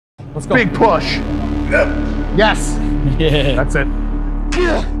Let's go. Big push. Yes. Yeah. That's it.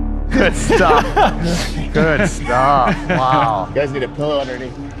 Good stuff. Good stuff. Wow. You guys need a pillow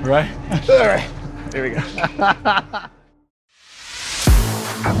underneath. Right? All right. There we go.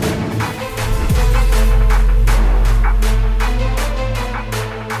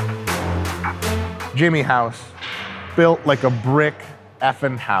 Jimmy House, built like a brick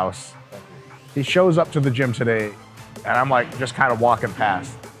effing house. He shows up to the gym today, and I'm like just kind of walking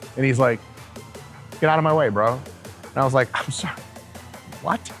past, and he's like, "Get out of my way, bro." And I was like, "I'm sorry,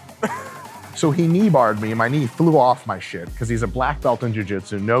 what?" So he knee barred me, and my knee flew off my shit because he's a black belt in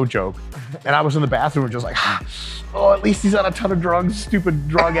jiu-jitsu, no joke. And I was in the bathroom just like, oh, at least he's on a ton of drugs, stupid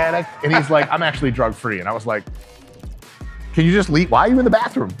drug addict. And he's like, I'm actually drug-free. And I was like, can you just leave? Why are you in the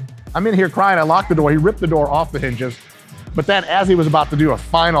bathroom? I'm in here crying. I locked the door. He ripped the door off the hinges. But then as he was about to do a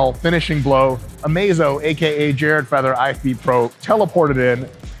final finishing blow, Amazo, AKA Jared Feather, IFB Pro, teleported in,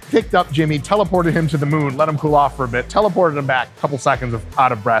 picked up Jimmy, teleported him to the moon, let him cool off for a bit, teleported him back, a couple seconds of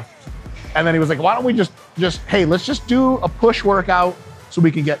out of breath. And then he was like, why don't we just hey, let's just do a push workout so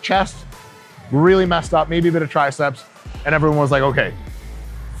we can get chest, really messed up, maybe a bit of triceps. And everyone was like, okay,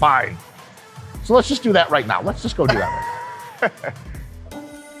 fine. So let's just do that right now. Let's just go do that right now.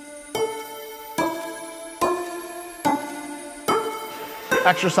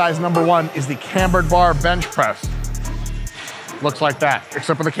 Exercise number 1 is the cambered bar bench press. Looks like that,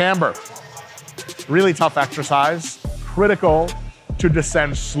 except for the camber. Really tough exercise, critical to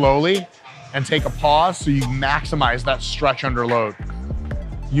descend slowly and take a pause so you maximize that stretch under load.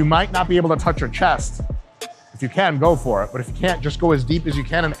 You might not be able to touch your chest. If you can, go for it. But if you can't, just go as deep as you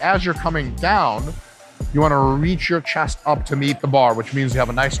can. And as you're coming down, you want to reach your chest up to meet the bar, which means you have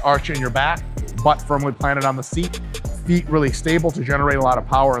a nice arch in your back, butt firmly planted on the seat, feet really stable to generate a lot of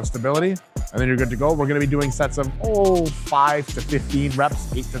power and stability. And then you're good to go. We're going to be doing sets of 5 to 15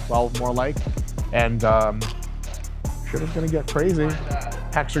 reps, 8 to 12 more like. And shit is going to get crazy.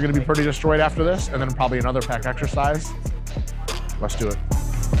 Pecs are going to be pretty destroyed after this, and then probably another pec exercise. Let's do it.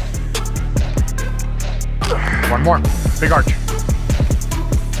 One more. Big arch.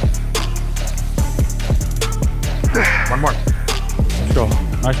 One more. Let's go.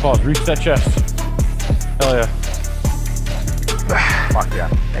 Nice pause. Reach that chest. Hell yeah. Fuck yeah.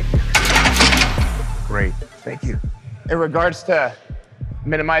 Thank you. Great. Thank you. In regards to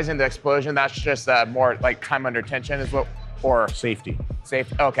minimizing the explosion, that's just more like time under tension is what, or Safety.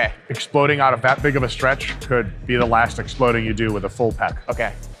 safe? Okay, Exploding out of that big of a stretch could be the last exploding you do with a full pec.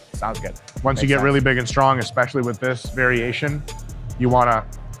 okay, sounds good. Once you get really big and strong, especially with this variation, you want to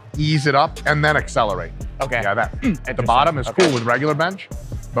ease it up and then accelerate. Okay. Yeah, that at the bottom is cool with regular bench,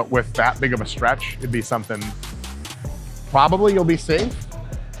 but with that big of a stretch, it'd be something, probably you'll be safe,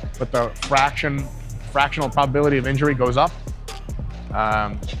 but the fractional probability of injury goes up.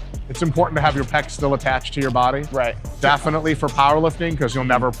 It's important to have your pecs still attached to your body. Right. Definitely for powerlifting, because you'll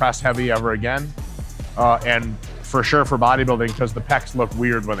never press heavy ever again. And for sure for bodybuilding, because the pecs look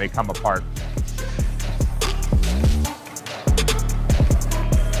weird when they come apart.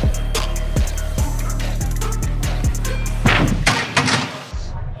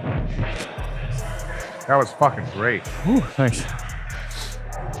 That was fucking great. Ooh, thanks.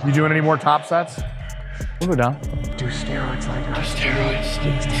 You doing any more top sets? We'll go down. Do steroids like that. Steroids.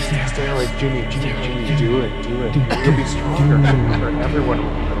 Steroids, Jimmy, do it. You'll be stronger. Everyone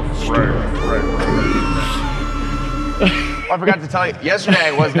will. Right. Oh, I forgot to tell you, yesterday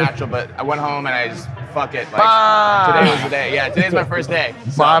I was natural, but I went home and I just, fuck it. Like, today was the day. Yeah, today's my first day.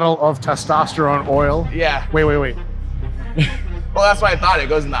 So, Bottle of testosterone oil. yeah. Wait. Well, that's why I thought it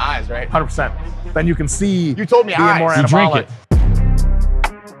goes in the eyes, right? 100%. Then you can see. You told me being eyes. more You drink anabolic. it.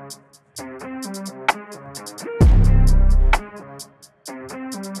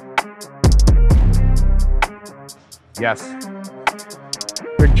 Yes.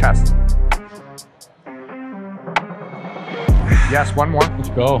 Big chest. Yes, one more. Let's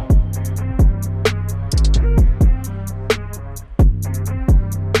go.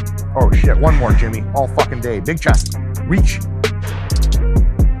 Oh shit, one more, Jimmy. All fucking day. Big chest. Reach.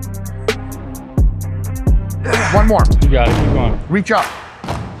 One more. You got it. Keep going. Reach up.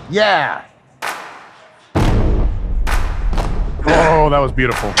 Yeah. Oh, that was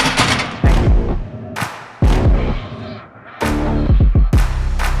beautiful.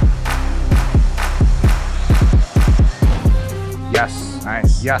 Yes.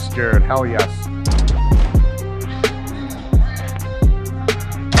 Nice. Yes, Jared. Hell yes.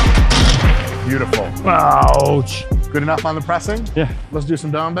 Beautiful. Ouch. Good enough on the pressing? Yeah. Let's do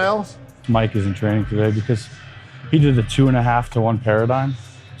some dumbbells. Mike isn't training today because he did the 2.5 to 1 paradigm,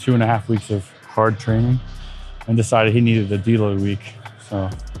 2.5 weeks of hard training, and decided he needed a deload week. So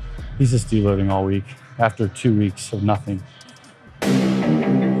He's just deloading all week after 2 weeks of nothing.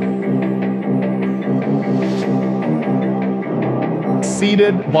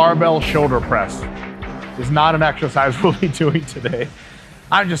 Seated barbell shoulder press is not an exercise we'll be doing today.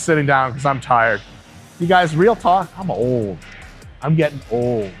 I'm just sitting down because I'm tired. You guys, real talk, I'm old. I'm getting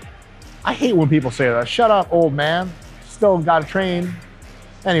old. I hate when people say that. Shut up, old man. Still got to train.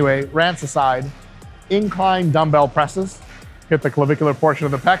 Anyway, rants aside, incline dumbbell presses hit the clavicular portion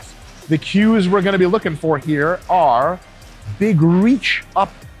of the pecs. The cues we're going to be looking for here are big reach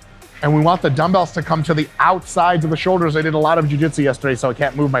up. And we want the dumbbells to come to the outsides of the shoulders. I did a lot of jiu-jitsu yesterday, so I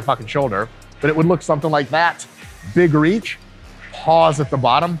can't move my fucking shoulder. But it would look something like that. Big reach, pause at the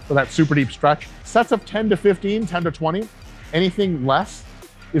bottom for that super deep stretch. Sets of 10 to 15, 10 to 20. Anything less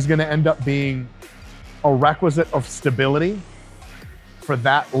is gonna end up being a requisite of stability for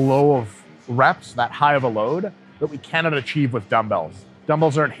that low of reps, that high of a load, that we cannot achieve with dumbbells.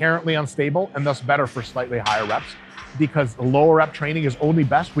 Dumbbells are inherently unstable and thus better for slightly higher reps, because lower rep training is only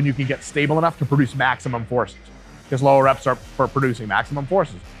best when you can get stable enough to produce maximum forces, because lower reps are for producing maximum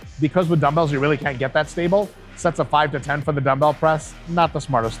forces. Because with dumbbells, you really can't get that stable. Sets of 5 to 10 for the dumbbell press, not the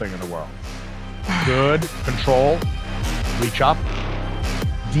smartest thing in the world. Good, control, reach up,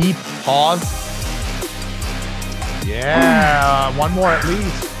 deep pause. Yeah, one more at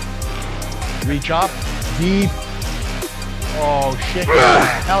least. Reach up, deep. Oh shit,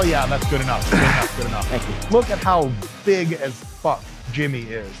 hell yeah, that's good enough, good enough, good enough. Thank you. Look at how big as fuck Jimmy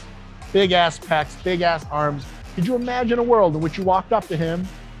is. Big ass pecs, big ass arms. Could you imagine a world in which you walked up to him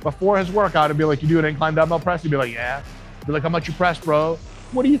before his workout and be like, you do an incline dumbbell press? He'd be like, yeah. Be like, how much you press, bro?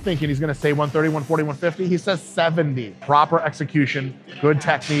 What are you thinking? He's gonna say 130, 140, 150? He says 70. Proper execution, good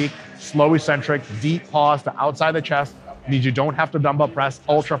technique, slow eccentric, deep pause to outside the chest. Means you don't have to dumbbell press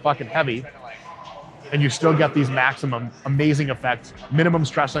ultra fucking heavy, and you still get these maximum amazing effects, minimum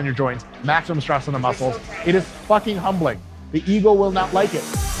stress on your joints, maximum stress on the muscles. It is fucking humbling. The ego will not like it.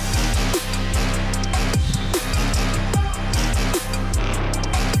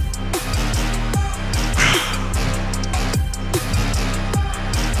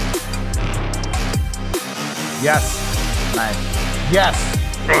 Yes. Nice. Yes.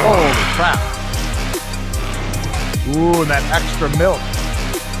 Holy crap. Ooh, and that extra milk.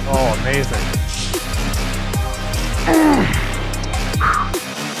 Oh, amazing.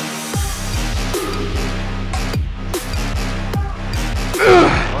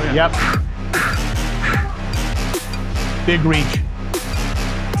 Oh, yeah. Yep. Big reach.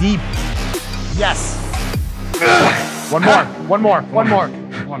 Deep. Yes. One more. One more. One more.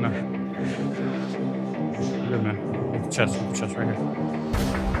 One more. Good, man. With the chest right here.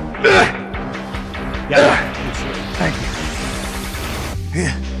 Yeah. Thank you.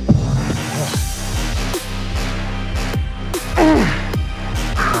 Yeah.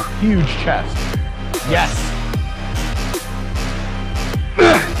 Huge chest. Yes.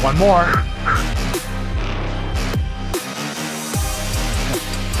 One more.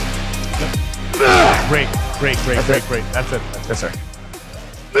 Great, great, great, great, great. That's it. That's it, sir.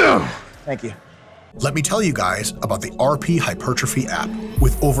 Thank you. Let me tell you guys about the RP Hypertrophy app.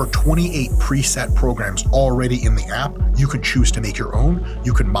 With over 28 preset programs already in the app, you can choose to make your own,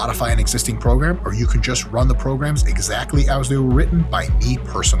 you can modify an existing program, or you can just run the programs exactly as they were written by me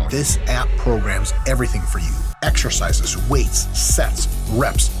personally. This app programs everything for you. Exercises, weights, sets,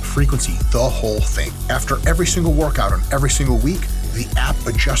 reps, frequency, the whole thing. After every single workout on every single week, the app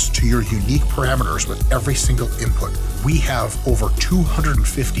adjusts to your unique parameters with every single input. We have over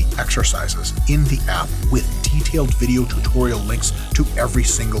 250 exercises in the app with detailed video tutorial links to every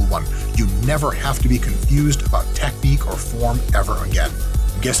single one. You never have to be confused about technique or form ever again.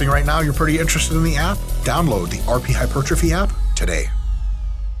 I'm guessing right now you're pretty interested in the app? Download the RP Hypertrophy app today.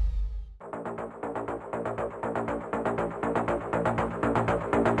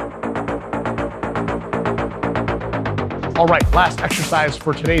 All right, last exercise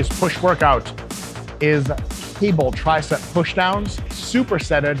for today's push workout is cable tricep pushdowns,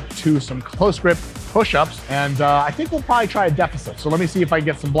 supersetted to some close grip push-ups. And I think we'll probably try a deficit. So let me see if I can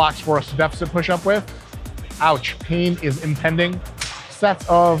get some blocks for us to deficit push-up with. Ouch, pain is impending. Sets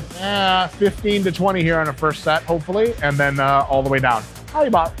of 15 to 20 here on a first set, hopefully, and then all the way down. Probably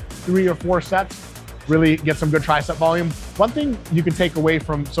about 3 or 4 sets. Really get some good tricep volume. One thing you can take away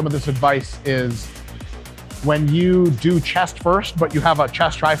from some of this advice is when you do chest first, but you have a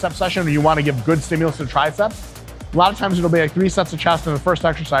chest tricep session and you want to give good stimulus to triceps, a lot of times it'll be like 3 sets of chest in the first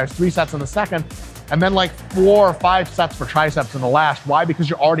exercise, 3 sets in the second, and then like 4 or 5 sets for triceps in the last. Why? Because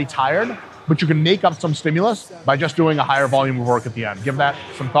you're already tired, but you can make up some stimulus by just doing a higher volume of work at the end. Give that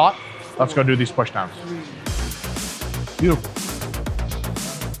some thought. Let's go do these pushdowns. Beautiful.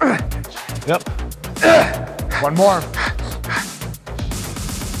 Yep. One more.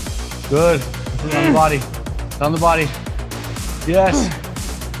 Good. Put it on the body. On the body. Yes.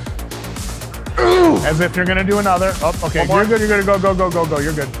 As if you're gonna do another. Oh, okay, you're good, you're good. Go, go, go, go, go.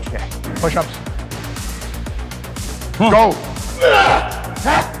 You're good. Okay. Push-ups. Go.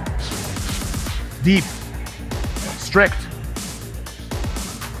 Deep. Strict.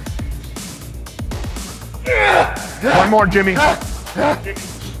 One more, Jimmy.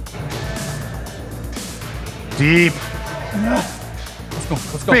 Deep. Let's go.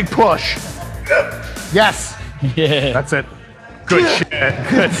 Let's go. Big push. Yes. Yeah. That's it. Good shit.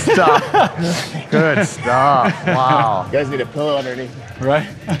 Good stuff. Good stuff. Wow. You guys need a pillow underneath. Right?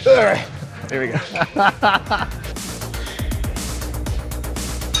 All right. There we go.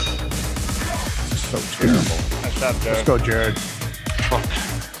 So terrible. Nice job, Jared. Let's go, Jared.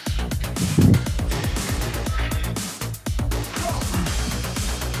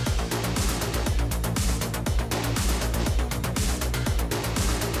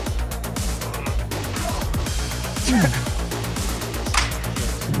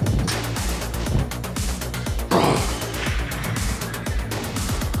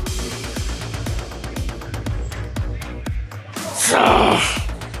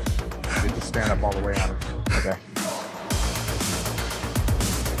 Need to stand up all the way on it. Okay.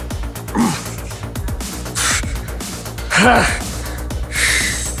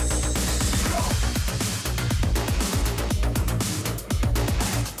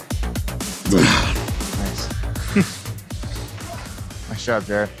 Nice. Nice job,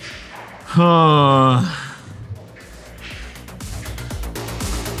 Jared.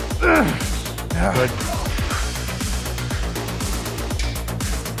 Good.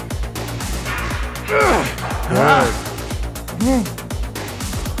 Good.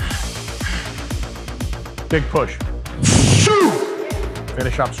 Big push.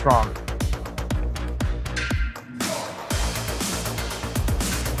 Finish up strong.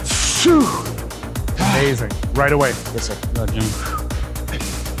 Amazing. Right away. Yes, sir. Good, Jim.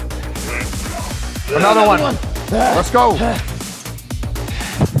 Another one. Let's go.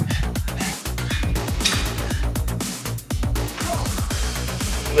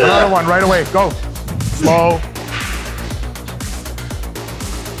 Another one right away. Go. Slow.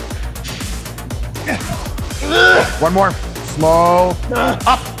 One more. Slow.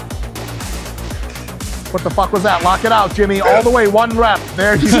 Up. What the fuck was that? Lock it out, Jimmy. All the way. One rep.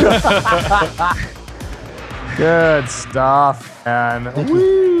 There you go. Good stuff. And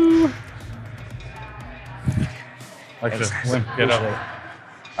woo. Like to limp it up.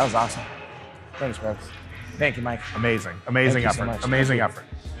 That was awesome. Thanks, bro. Thank you, Mike. Amazing. Amazing Thank you so effort. much. Amazing effort.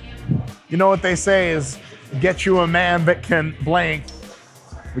 You know what they say is, get you a man that can blank.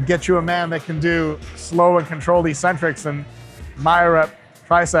 We get you a man that can do slow and controlled eccentrics and myo-rep,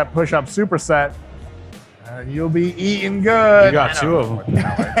 tricep, push-up, superset, and you'll be eating good. You got two of them.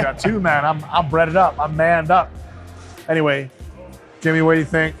 I got two, man. I'm breaded up. I'm manned up. Anyway, Jimmy, what do you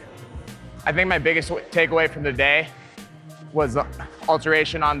think? I think my biggest takeaway from the day was the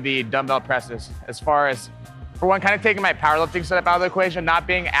alteration on the dumbbell presses. As far as, for one, kind of taking my powerlifting setup out of the equation, not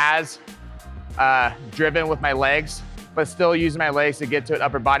being as driven with my legs, but still using my legs to get to an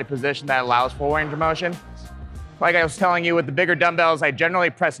upper body position that allows full range of motion. Like I was telling you, with the bigger dumbbells, I generally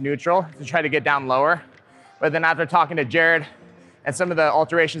press neutral to try to get down lower. But then after talking to Jared and some of the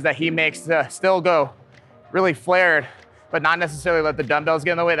alterations that he makes to still go really flared, but not necessarily let the dumbbells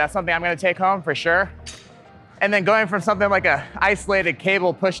get in the way, that's something I'm gonna take home for sure. And then going from something like a isolated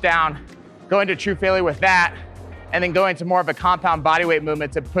cable push down, going to true failure with that, and then going to more of a compound bodyweight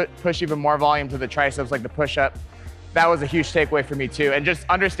movement to push even more volume to the triceps, like the push-up. That was a huge takeaway for me too. And just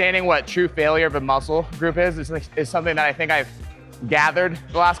understanding what true failure of a muscle group is something that I think I've gathered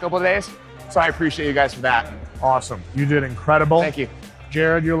the last couple of days. So I appreciate you guys for that. Awesome. You did incredible. Thank you.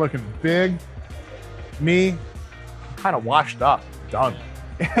 Jared, you're looking big. Me, kind of washed up. Done.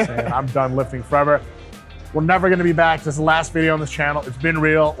 I'm done lifting forever. We're never going to be back. This is the last video on this channel. It's been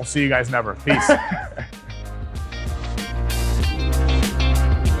real. We'll see you guys never. Peace.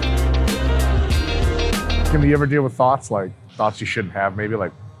 Jimmy, you ever deal with thoughts you shouldn't have? Maybe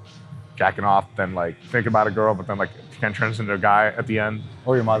like jacking off, then like think about a girl, but then like kind of turns into a guy at the end.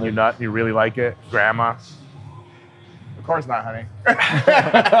 Or your mother. You nut, you really like it. Grandma. Of course not, honey.